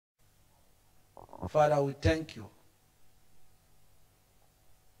Father, we thank you.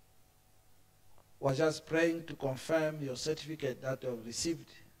 We're just praying to confirm your certificate that you have received.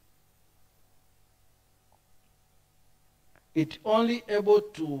 It's only able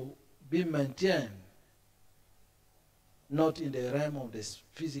to be maintained, not in the realm of the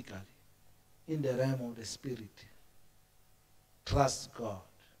physical, in the realm of the spirit. Trust God.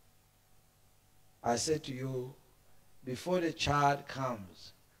 I say to you, before the child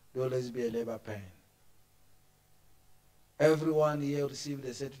comes, there will always be a labor pain. Everyone here received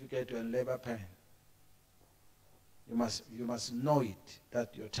the certificate to a labor pain. You must know it,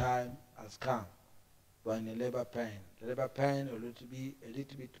 that your time has come. You are in a labor pain. The labor pain will be a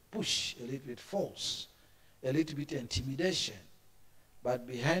little bit push, a little bit force, a little bit intimidation. But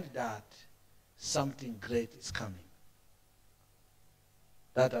behind that, something great is coming.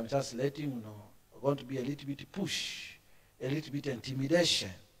 That I'm just letting you know. Going to be a little bit push, a little bit intimidation.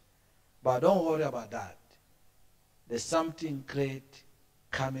 But don't worry about that. There's something great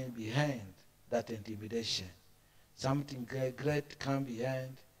coming behind that intimidation. Something great coming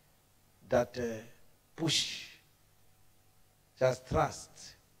behind that push. Just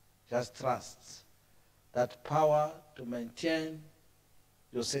trust. Just trust. That power to maintain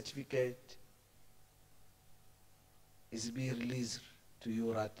your certificate is being released to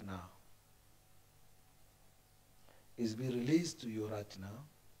you right now. Is being released to you right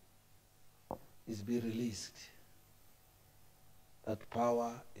now. Is being released. That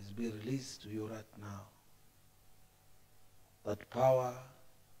power is being released to you right now. That power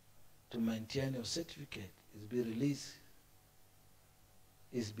to maintain your certificate is being released.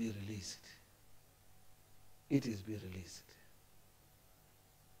 Is being released. It is being released.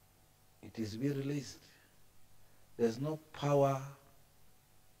 It is being released. There's no power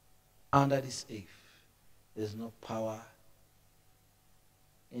under this earth. There's no power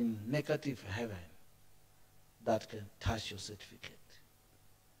in negative heaven that can touch your certificate.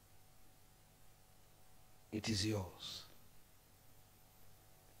 It is yours.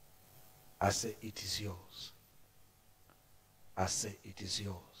 I say it is yours. I say it is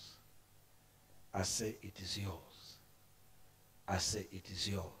yours. I say it is yours. I say it is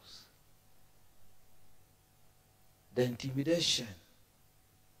yours. The intimidation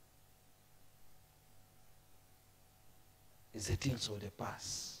is the things of the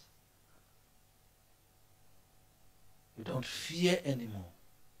past. You don't fear anymore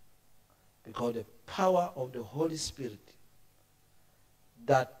because the power of the Holy Spirit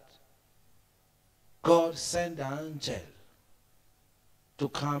that God sent an angel to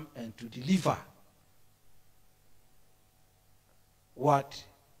come and to deliver what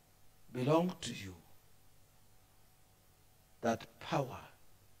belongs to you. That power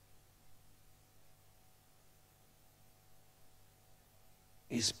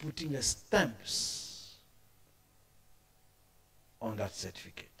is putting the stamps on that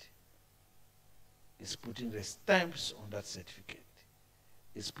certificate. Is putting the stamps on that certificate.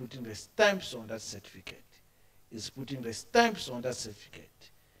 Is putting the stamps on that certificate. Is putting the stamps on that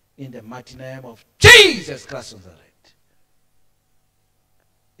certificate. In the mighty name of Jesus Christ of Nazareth.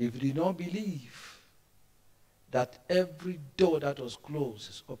 If you do not believe that every door that was closed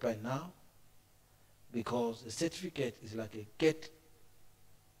is open now, because the certificate is like a gate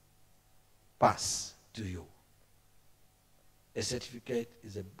pass to you. A certificate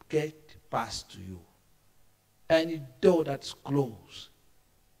is a gate pass to you. Any door that's closed,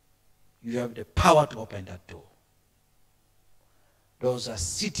 you have the power to open that door. Those are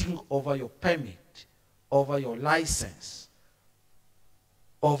sitting over your permit, over your license,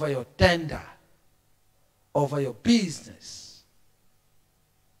 over your tender, over your business.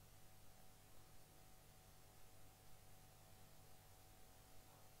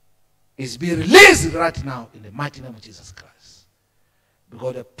 Is being released right now in the mighty name of Jesus Christ.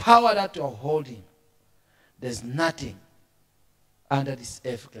 Because the power that you are holding, there's nothing under this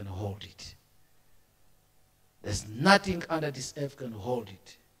earth can hold it. There's nothing under this earth can hold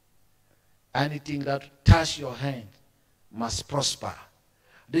it. Anything that touch your hand must prosper.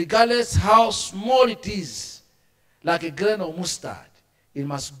 Regardless how small it is, like a grain of mustard, it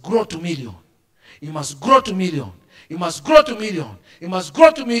must grow to million. It must grow to million. It must grow to million. It must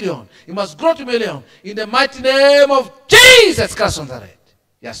grow to million. It must grow to million. In the mighty name of Jesus Christ of Nazareth.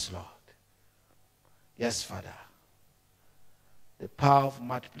 Yes, Lord. Yes, Father. The power of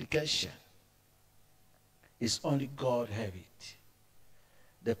multiplication is only God have it.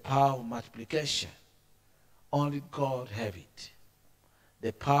 The power of multiplication, only God have it.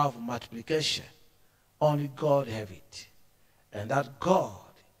 The power of multiplication, only God have it. And that God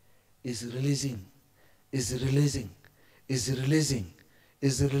is releasing, is releasing, is releasing,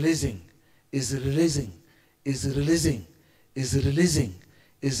 is releasing, is releasing, is releasing, is releasing,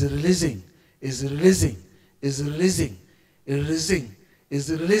 is releasing, is releasing, is releasing, is releasing,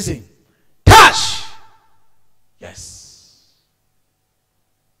 is releasing. Touch! Yes.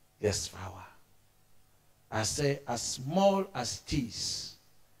 Yes, power. I say, as small as it is,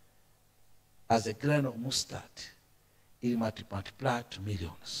 as a grain of mustard, it might multiply to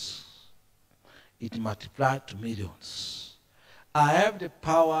millions. It multiplied to millions. I have the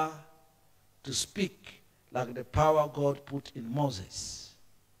power to speak like the power God put in Moses.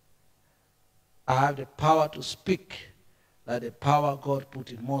 I have the power to speak like the power God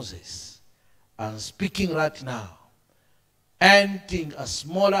put in Moses. I'm speaking right now. Anything as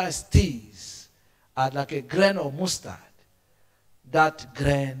small as it is, like a grain of mustard, that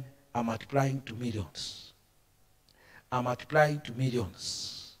grain are multiplying to millions. I'm multiplying to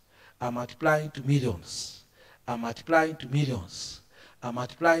millions. I'm multiplying to millions. I'm multiplying to millions. I'm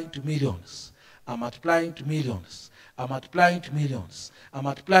multiplying to millions. I'm multiplying to millions. I'm multiplying to millions. I'm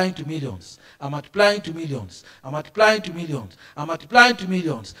multiplying to millions. I'm multiplying to millions. I'm multiplying to millions. I'm multiplying to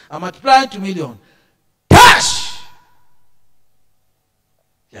millions. I'm multiplying to millions. Touch!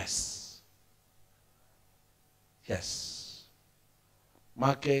 Yes. Yes.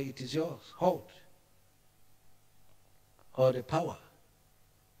 Mark, it is yours. Hold. Hold the power.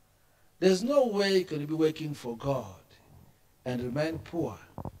 There's no way you can be working for God and remain poor.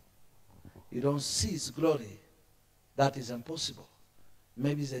 You don't see His glory. That is impossible.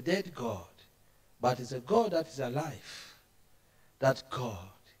 Maybe it's a dead God, but it's a God that is alive. That God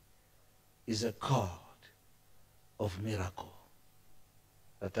is a God of miracle.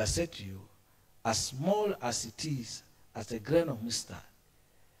 That I said to you, as small as it is, as a grain of mustard,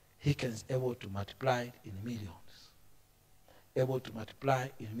 He can be able to multiply it in millions. Able to multiply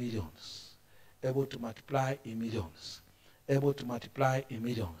in millions. Able to multiply in millions. Able to multiply in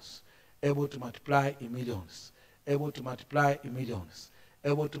millions. Able to multiply in millions. Able to multiply in millions.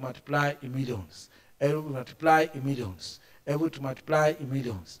 Able to multiply in millions. Able to multiply in millions. Able to multiply in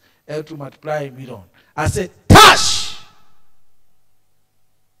millions. Able to multiply in millions. I said, touch!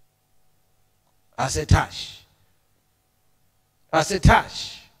 I said, touch. I said,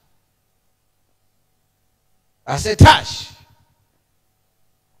 touch. I said, touch.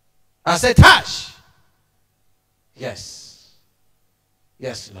 I said, touch. Yes.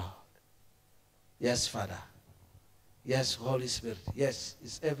 Yes, Lord. Yes, Father. Yes, Holy Spirit. Yes,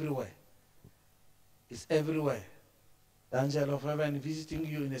 it's everywhere. It's everywhere. The angel of heaven visiting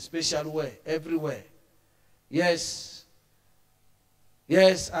you in a special way. Everywhere. Yes.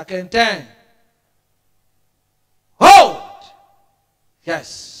 Yes, I can turn. Hold!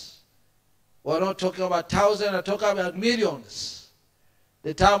 Yes. We're not talking about thousands, we're talking about millions.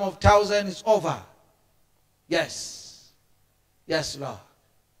 The time of 1,000 is over. Yes. Yes, Lord.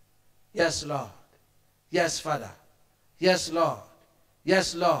 Yes, Lord. Yes, Father. Yes, Lord.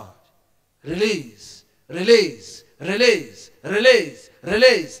 Yes, Lord. Release. Release. Release. Release.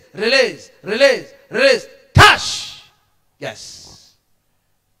 Release. Release. Release. Release. Touch. Yes.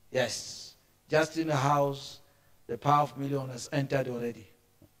 Yes. Just in the house, the power of million has entered already.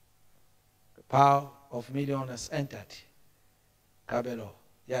 The power of million has entered. Kabelo,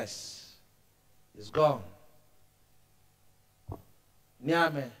 yes, it's gone.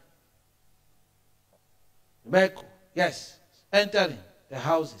 Nyame, Meku, yes, entering the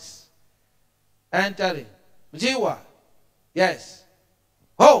houses. Entering. Jiwa, yes.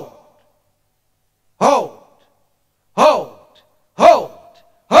 Hold, hold, hold, hold,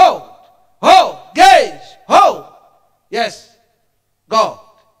 hold, hold, gaze, hold. Yes, God,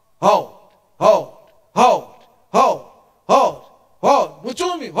 hold, hold, hold, hold, hold. Hold.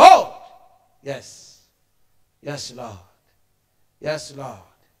 Muchumi, hold. Yes. Yes, Lord. Yes, Lord.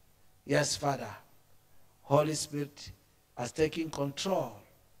 Yes, Father. Holy Spirit has taken control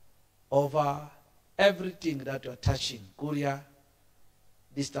over everything that you are touching. Kuria,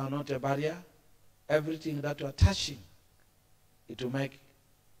 this is not a barrier. Everything that you are touching, it will make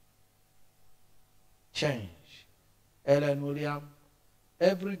change. Ellen William,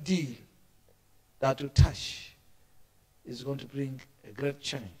 every deal that you touch is going to bring a great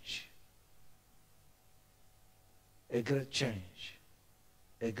change. A great change.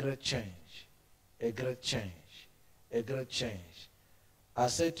 A great change. A great change. A great change. I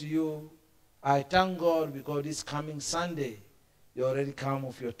say to you, I thank God because this coming Sunday, you already come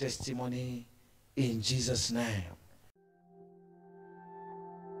with your testimony in Jesus' name.